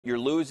You're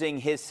losing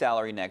his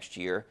salary next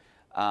year.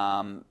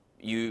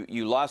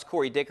 You lost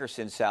Corey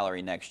Dickerson's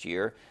salary next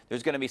year.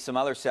 There's going to be some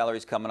other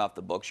salaries coming off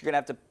the books. You're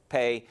going to have to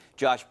pay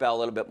Josh Bell a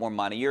little bit more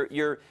money.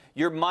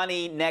 Your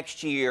money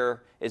next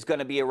year is going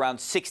to be around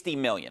 $60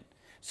 million.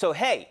 So,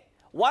 hey,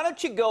 why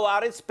don't you go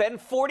out and spend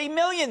 $40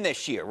 million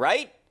this year,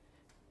 right?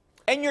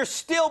 And you're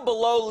still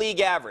below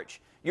league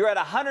average. You're at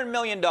 $100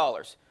 million.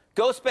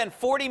 Go spend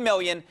 $40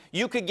 million.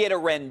 You could get a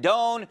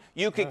Rendon.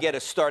 You could get a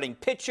starting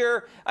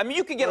pitcher. I mean,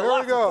 you could get a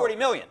lot for $40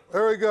 million.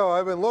 There we go.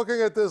 I've been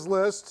looking at this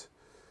list,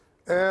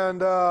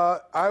 and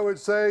I would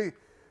say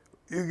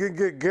you can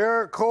get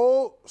Garrett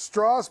Cole,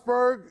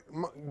 Strasburg,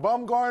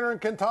 Bumgarner,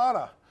 and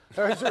Quintana.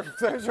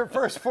 There's your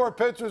first four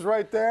pitchers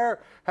right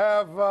there.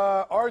 Have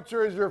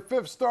Archer as your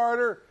fifth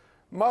starter.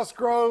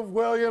 Musgrove,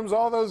 Williams,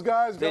 all those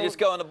guys. They just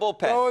go in the bullpen.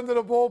 Go into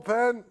the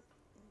bullpen.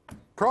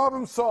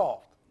 Problem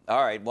solved.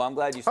 All right. Well, I'm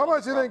glad you said How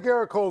much do you think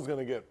Garrett Cole's going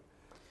to get?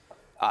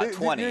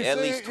 20. At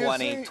least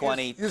 20,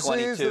 22.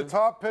 He's the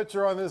top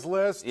pitcher on this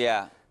list.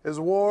 Yeah. His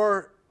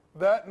WAR,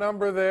 that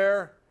number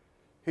there,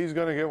 he's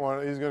going to get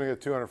one. He's going to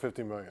get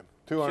 $250 million.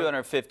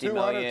 $250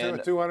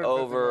 million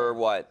over,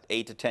 what,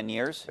 8 to 10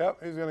 years?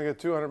 Yep, he's going to get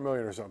 $200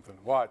 million or something.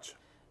 Watch.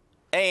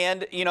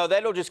 And, you know,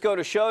 that'll just go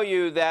to show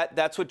you that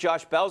that's what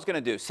Josh Bell's going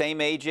to do.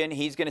 Same agent.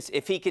 He's going to,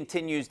 if he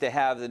continues to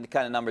have the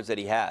kind of numbers that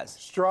he has.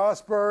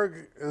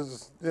 Strasburg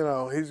is, you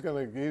know, he's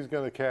going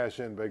to cash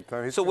in big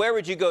time. So where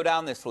would you go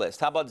down this list?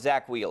 How about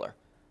Zach Wheeler,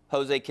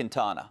 Jose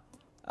Quintana?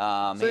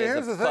 See,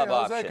 here's the thing.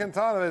 Jose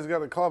Quintana has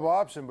got a club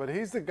option, but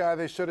he's the guy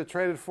they should have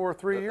traded for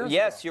 3 years ago.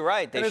 Yes, you're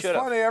right. They should have.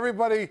 It's funny.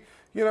 Everybody,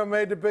 you know,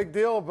 made the big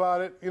deal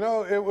about it. You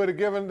know, it would have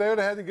given. They would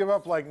have had to give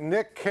up like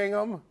Nick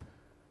Kingham,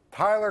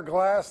 Tyler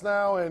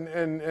Glasnow,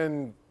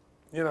 and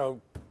you know,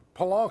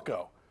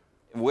 Polanco.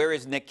 Where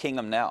is Nick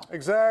Kingham now?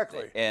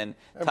 Exactly. And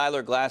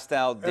Tyler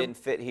Glasnow didn't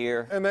fit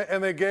here.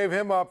 And they gave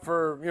him up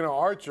for, you know,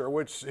 Archer,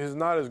 which is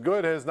not as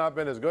good, has not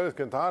been as good as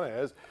Quintana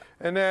is.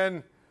 And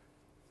then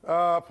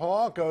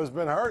Polanco has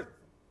been hurt.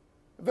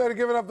 If they'd have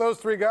given up those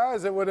three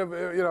guys, it would have,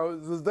 you know,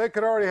 they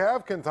could already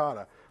have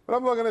Quintana. But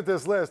I'm looking at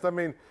this list. I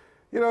mean,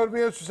 you know, it'd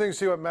be interesting to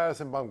see what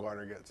Madison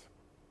Bumgarner gets.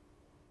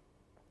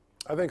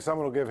 I think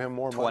someone will give him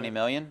more money. $20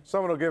 million?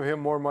 Someone will give him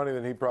more money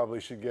than he probably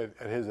should get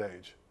at his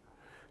age.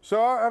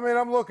 So, I mean,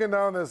 I'm looking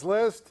down this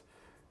list.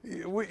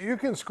 You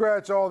can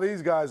scratch all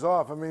these guys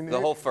off. I mean, the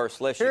whole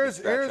first list. Here's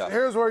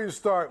where you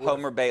start with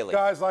Homer Bailey.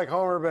 Guys like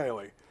Homer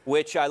Bailey.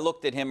 Which I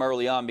looked at him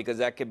early on because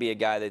that could be a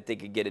guy that they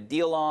could get a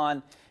deal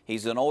on.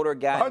 He's an older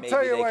guy. Maybe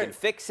they can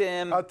fix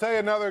him. I'll tell you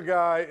another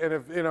guy, and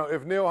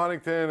if Neil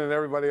Huntington and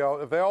everybody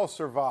else, if they all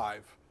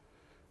survive,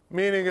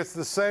 meaning it's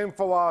the same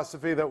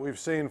philosophy that we've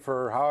seen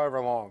for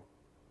however long.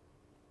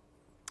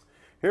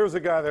 Here's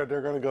a guy that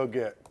they're going to go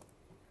get.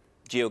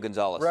 Gio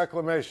Gonzalez.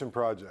 Reclamation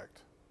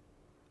project.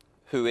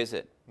 Who is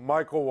it?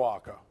 Michael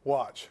Wacha.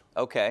 Watch.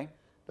 Okay.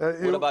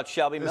 What about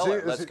Shelby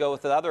Miller? Let's go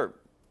with the other.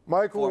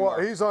 Michael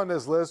Wacha, he's on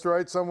this list,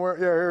 right, somewhere?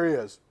 Yeah, here he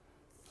is.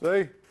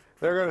 See?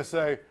 They're going to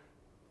say,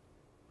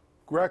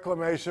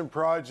 reclamation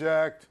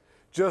project,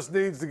 just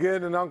needs to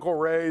get in Uncle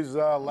Ray's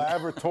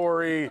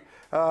laboratory.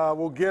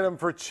 We'll get him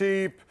for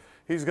cheap.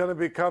 He's going to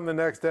become the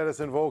next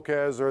Edison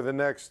Volquez or the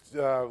next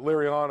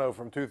Liriano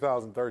from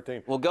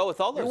 2013. We'll go with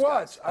all those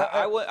guys.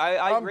 I agree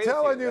I'm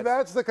telling you,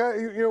 that's the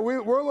kind. You know,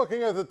 we're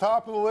looking at the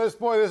top of the list.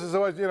 Boy, this is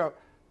what, you know.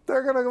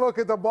 They're going to look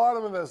at the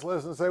bottom of this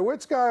list and say,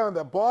 which guy on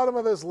the bottom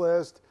of this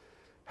list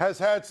has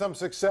had some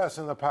success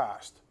in the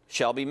past?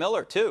 Shelby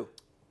Miller too,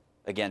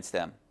 against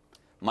them.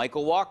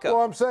 Michael Wacha.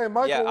 Well, I'm saying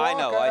Michael Wacha. I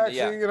know.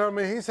 Actually, you know, I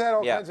mean, he's had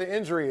all kinds of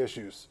injury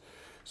issues.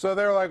 So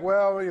they're like,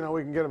 well, you know,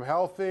 we can get him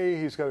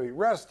healthy. He's got to be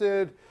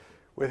rested.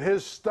 With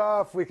his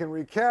stuff, we can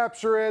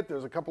recapture it.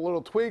 There's a couple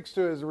little tweaks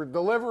to his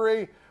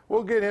delivery.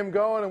 We'll get him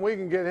going, and we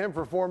can get him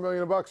for $4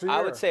 million a year.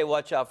 I would say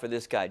watch out for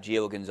this guy,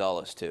 Gio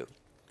Gonzalez, too.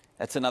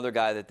 That's another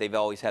guy that they've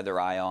always had their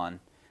eye on,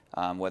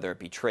 whether it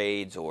be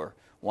trades or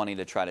wanting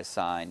to try to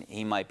sign.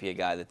 He might be a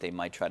guy that they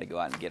might try to go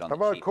out and get on the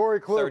cheap. How about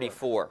Corey Kluber?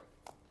 34.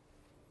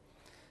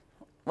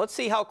 Let's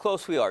see how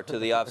close we are to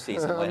the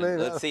offseason. I mean,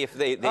 let's see if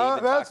they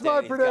that's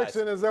my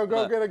prediction, is they'll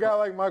go get a guy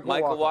like Michael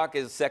Wacha. Michael Wacha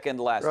is second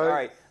to last. Right. All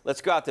right,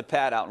 let's go out to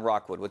Pat out in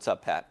Rockwood. What's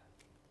up, Pat?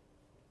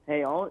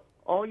 Hey, all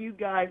you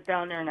guys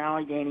down there in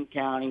Allegheny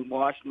County,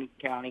 Washington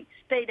County,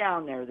 stay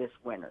down there this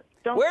winter.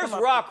 Don't Where's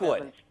Rockwood?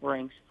 Seven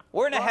Springs.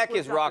 Where in the heck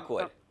is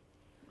Rockwood?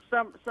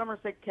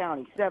 Somerset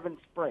County, Seven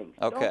Springs.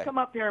 Okay. Don't come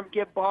up here and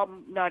give Bob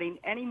Nutting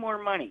any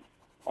more money.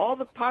 All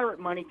the pirate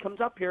money comes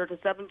up here to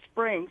Seven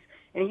Springs,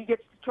 and he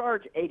gets to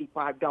charge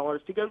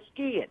 $85 to go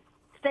skiing.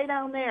 Stay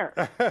down there.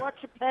 Watch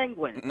the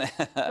Penguins.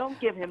 Don't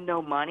give him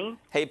no money.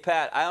 Hey,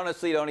 Pat, I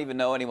honestly don't even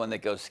know anyone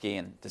that goes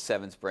skiing to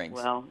Seven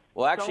Springs.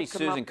 Well, actually,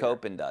 Susan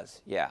Copen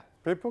does. Yeah.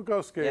 People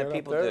go skiing. Yeah,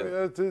 people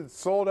do. It's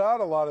sold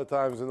out a lot of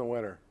times in the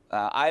winter.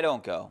 I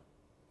don't go,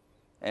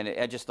 and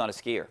I'm just not a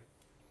skier.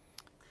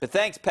 But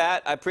thanks,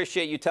 Pat. I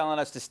appreciate you telling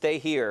us to stay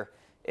here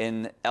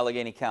in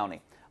Allegheny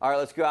County. All right,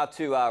 let's go out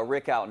to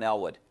Rick out in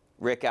Elwood.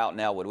 Rick out in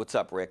Elwood. What's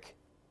up, Rick?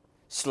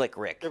 Slick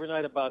Rick.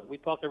 We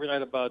talk every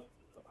night about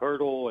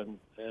Hurdle and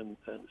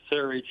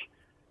Sarich.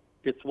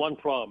 It's one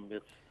problem.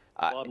 It's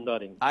Bob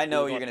Nutting. I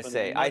know what you're going to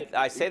say.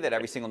 I say that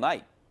every single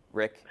night,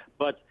 Rick.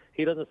 But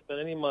he doesn't spend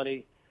any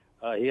money.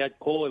 He had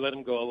Cole. They let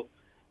him go.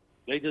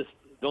 It's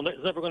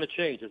never going to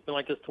change. It's been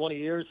like this 20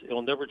 years.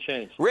 It'll never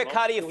change. Rick,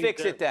 how do you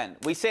fix it then?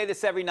 We say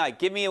this every night.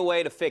 Give me a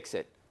way to fix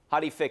it. How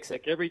do you fix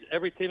it? Like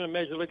every team in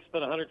Major League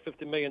spent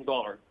 $150 million.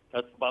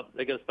 That's about,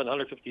 they got to spend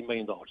 $150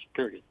 million,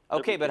 period.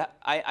 Okay, but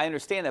I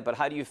understand that, but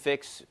how do you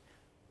fix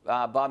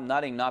Bob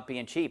Nutting not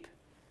being cheap?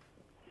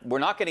 We're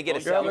not going to get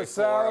a salary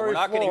floor. We're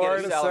not going to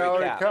get a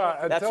salary cap.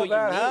 Cut. That's Until what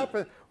that you need.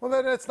 happens, well,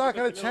 then it's not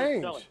going to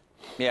change.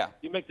 Yeah.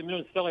 You make the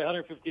minimum salary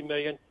 $150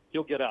 million,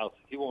 he'll get out.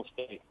 He won't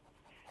stay.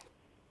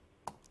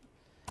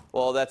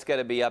 Well, that's got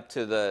to be up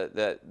to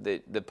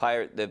the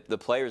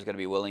player's going to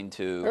be willing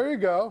to There you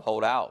go.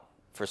 hold out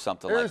for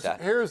something like that.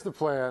 Here's the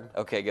plan.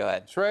 Okay, go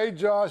ahead. Trade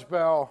Josh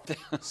Bell,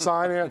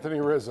 sign Anthony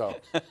Rizzo.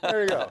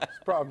 There you go.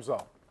 It's problem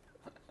solved.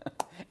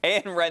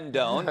 And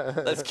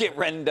Rendon. Let's get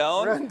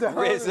Rendon,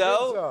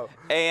 Rizzo,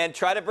 and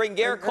try to bring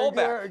Garrett Cole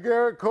back.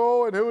 Garrett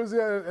Cole, and who was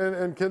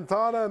and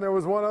Quintana, and there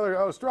was one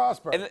other,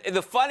 Strasburg. And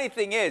the funny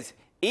thing is,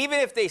 even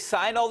if they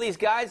signed all these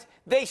guys,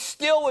 they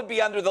still would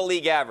be under the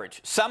league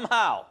average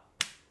somehow.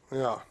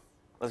 Yeah.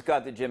 Let's go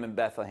out to Jim in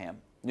Bethlehem.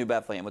 New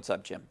Bethlehem. What's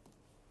up, Jim?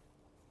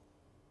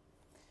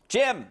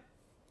 Jim.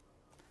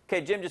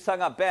 Okay, Jim just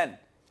hung up. Ben,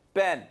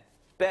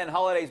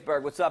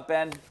 Hollidaysburg. What's up,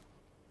 Ben?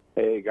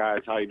 Hey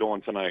guys, how you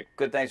doing tonight?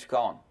 Good, thanks for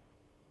calling.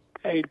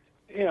 Hey,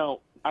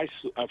 I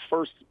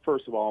first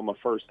of all, I'm a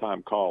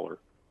first-time caller,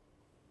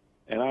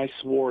 and I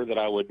swore that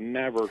I would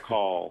never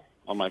call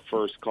on my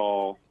first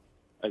call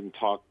and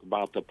talk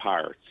about the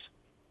Pirates.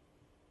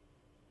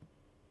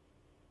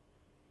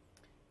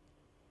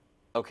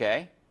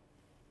 Okay.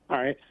 All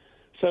right.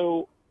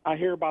 So I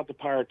hear about the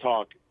Pirate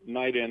talk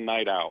night in,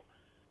 night out.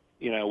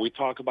 We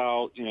talk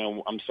about,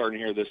 I'm starting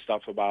to hear this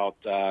stuff about,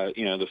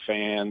 the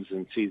fans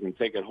and season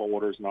ticket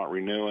holders not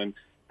renewing,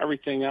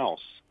 everything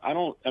else.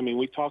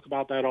 We talk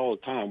about that all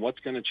the time. What's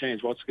going to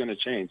change? What's going to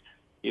change?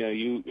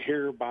 You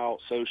hear about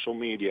social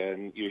media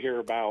and you hear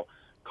about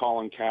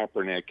Colin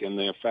Kaepernick and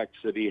the effects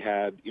that he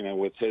had,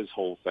 with his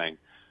whole thing.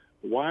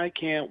 Why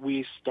can't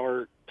we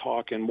start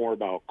talking more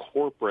about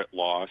corporate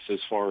loss as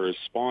far as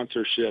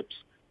sponsorships,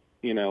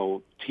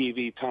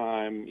 TV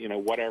time,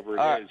 whatever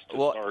it is to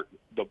start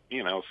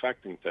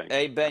affecting things.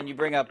 Hey Ben, you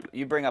bring up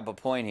a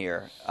point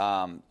here.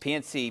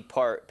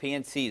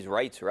 PNC's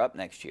rights are up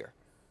next year,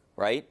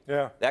 right?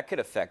 Yeah. That could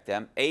affect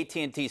them.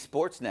 AT&T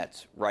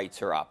Sportsnet's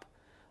rights are up.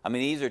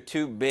 These are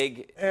two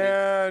big.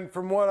 And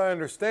from what I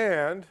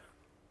understand,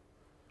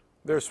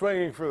 they're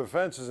swinging for the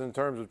fences in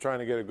terms of trying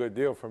to get a good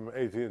deal from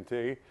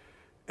AT&T.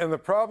 And the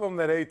problem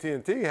that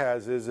AT&T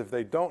has is if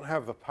they don't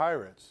have the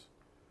Pirates,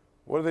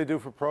 what do they do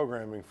for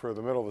programming for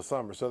the middle of the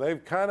summer? So they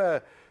kind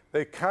of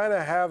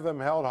have them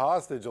held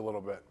hostage a little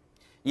bit.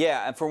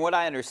 Yeah, and from what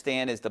I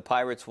understand is the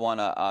Pirates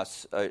want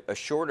a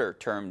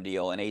shorter-term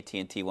deal, and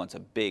AT&T wants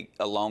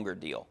a longer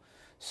deal.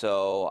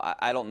 So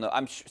I don't know.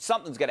 I'm sure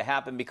something's going to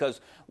happen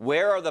because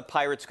where are the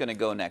Pirates going to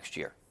go next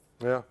year?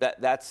 Yeah.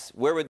 That's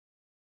where would they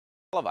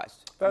be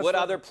televised? What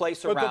other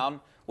place around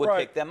would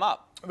pick them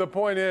up? The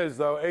point is,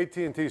 though,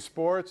 AT&T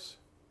Sports,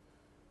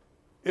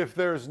 if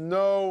there's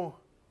no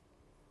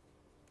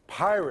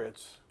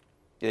Pirates,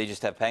 They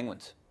just have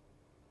Penguins.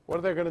 What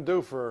are they going to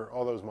do for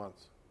all those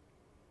months?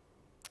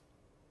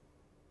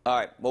 All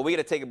right. Well, we got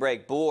to take a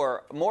break.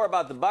 More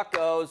about the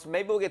Buccos.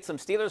 Maybe we'll get some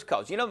Steelers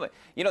calls. The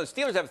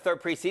Steelers have a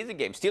third preseason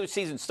game. Steelers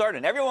season started.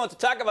 And everyone wants to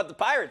talk about the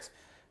Pirates,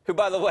 who,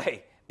 by the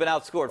way, been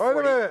outscored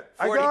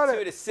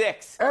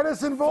 42-6.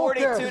 Edison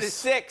Volquez.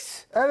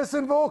 42-6.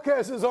 Edison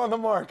Volquez is on the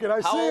market.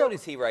 How old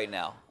is he right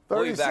now? 36.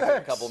 We'll be back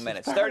in a couple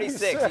minutes.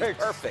 36. He's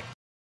perfect.